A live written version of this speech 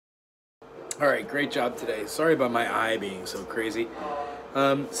All right, great job today. Sorry about my eye being so crazy.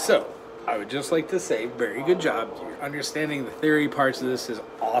 So, I would just like to say, very good job. You're understanding the theory parts of this is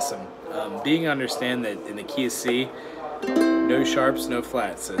awesome. Being understand that in the key of C, no sharps, no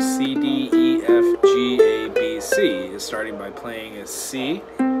flats. So C, D, E, F, G, A, B, C is starting by playing a C,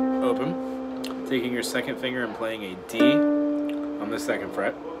 open, taking your second finger and playing a D on the second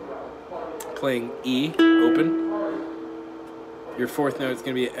fret, playing E, open. Your fourth note is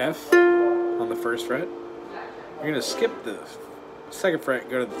going to be F on the first fret. You're going to skip the second fret,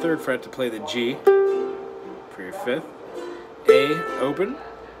 go to the third fret to play the G for your fifth. A, open.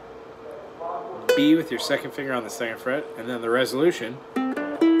 B with your second finger on the second fret, and then the resolution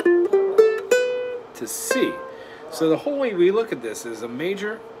to C. So the whole way we look at this is a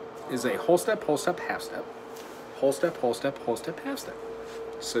major is a whole step, half step. Whole step, whole step, whole step, half step.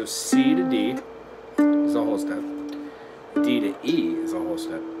 So C to D is a whole step. D to E is a whole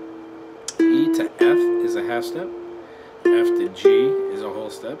step. E to F is a half step. F to G is a whole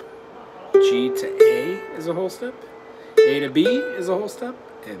step. G to A is a whole step. A to B is a whole step.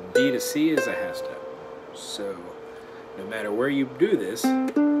 And B to C is a half step. So no matter where you do this,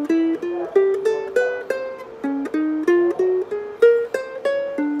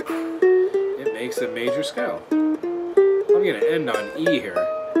 it makes a major scale. I'm going to end on E here.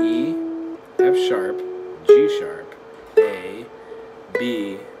 E, F sharp, G sharp, A,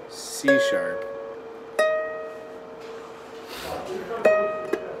 B, C sharp,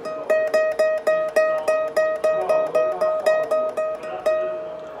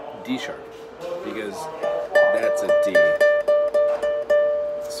 D sharp, because that's a D.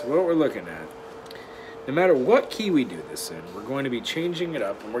 So what we're looking at, no matter what key we do this in, we're going to be changing it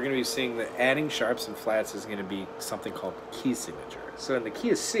up, and we're going to be seeing that adding sharps and flats is going to be something called key signature. So in the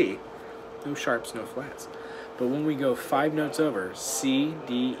key of C, no sharps, no flats. But when we go 5 notes over, C,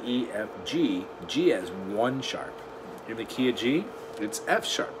 D, E, F, G, G has 1 sharp. In the key of G, it's F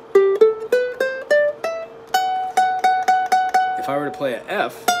sharp. If I were to play an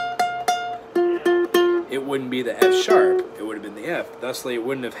F, it wouldn't be the F sharp, it would have been the F. Thusly, it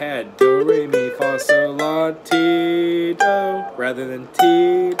wouldn't have had do, re, mi, fa, sol, la, ti, do, rather than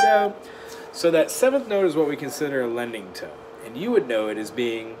ti, do. So that 7th note is what we consider a lending tone. And you would know it as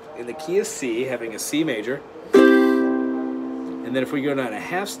being in the key of C, having a C major. And then if we go down a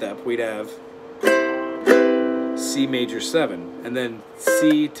half step, we'd have C major 7. And then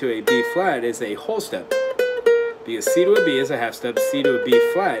C to a B flat is a whole step. Because C to a B is a half step, C to a B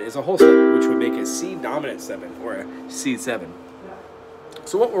flat is a whole step, which would make a C dominant 7 or a C7.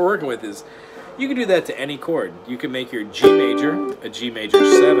 So what we're working with is, you can do that to any chord. You can make your G major a G major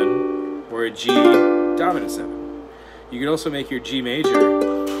 7 or a G dominant 7. You can also make your G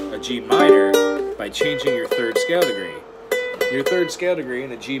major a G minor by changing your 3rd scale degree. Your 3rd scale degree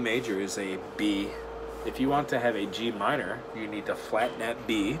in a G major is a B. If you want to have a G minor, you need to flatten that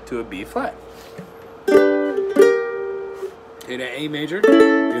B to a B flat. In an A major,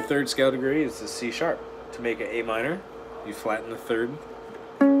 your 3rd scale degree is a C sharp. To make an A minor, you flatten the 3rd.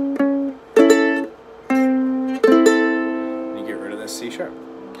 And you get rid of that C sharp.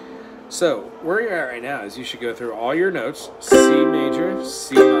 So, where you're at right now is you should go through all your notes. C major,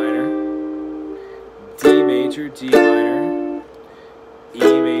 C minor, D major, D minor, E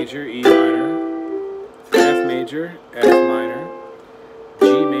major, E minor, F major, F minor,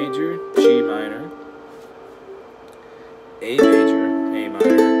 G major, G minor, A major, A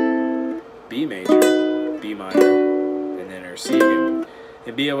minor, B major, B minor, and then our C again.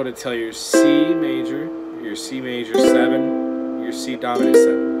 And be able to tell your C major 7, your C dominant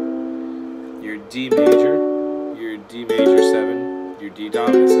 7. Your D major 7, your D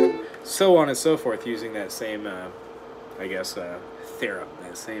dominant 7. So on and so forth, using that same, theorem,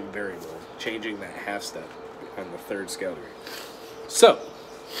 that same variable, changing that half step on the 3rd scale degree. So,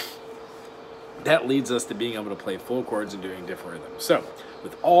 that leads us to being able to play full chords and doing different rhythms. So,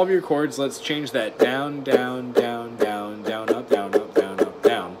 with all of your chords, let's change that down, down, down, down, down, up, down, up, down, up,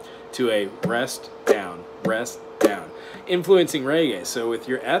 down, to a rest, down, influencing reggae. So with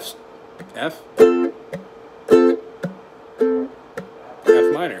your F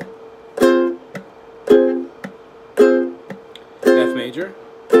minor, F major.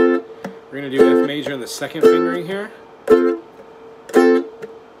 We're going to do F major in the 2nd fingering here. We're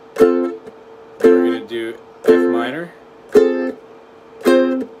going to do F minor.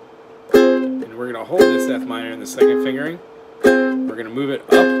 And we're going to hold this F minor in the 2nd fingering. We're going to move it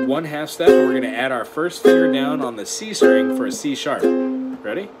up 1 half step, and we're going to add our 1st finger down on the C string for a C sharp.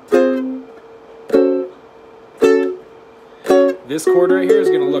 Ready? This chord right here is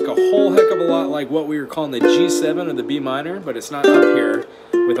going to look a whole heck of a lot like what we were calling the G7 or the B minor, but it's not up here.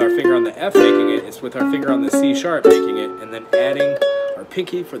 with our finger on the F making it, it's with our finger on the C sharp making it, and then adding our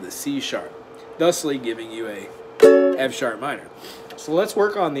pinky for the C sharp, thusly giving you a F sharp minor. So let's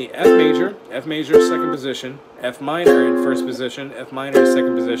work on the F major second position, F minor in first position, F minor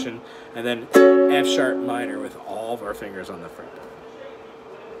second position, and then F sharp minor with all of our fingers on the fret.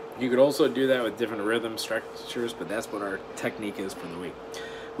 You could also do that with different rhythm structures, but that's what our technique is for the week.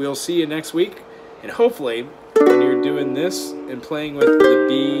 We'll see you next week, and hopefully when you're doing this and playing with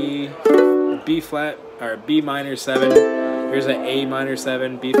the B flat or B minor 7, here's an A minor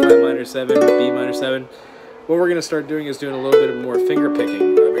 7, B flat minor 7, B minor 7. What we're going to start doing is doing a little bit more finger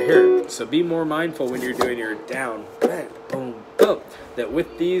picking over here. So be more mindful when you're doing your down, boom, boom, that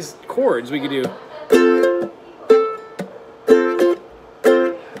with these chords we can do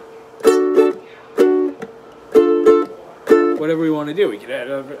whatever we want to do. We can add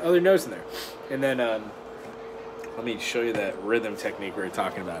other notes in there. And then let me show you that rhythm technique we were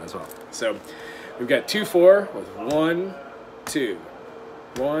talking about as well. So we've got 2-4 with 1, 2,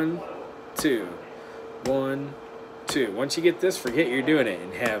 1, 2. 1, 2. Once you get this, forget you're doing it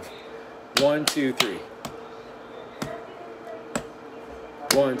and have 1, 2, 3.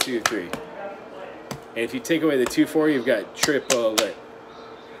 1, 2, 3. And if you take away the 2-4, you've got triplet,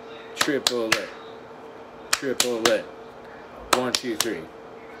 triplet, triplet. 1, 2, 3.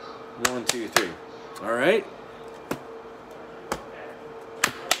 1, 2, 3. All right.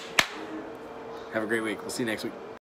 Have a great week. We'll see you next week.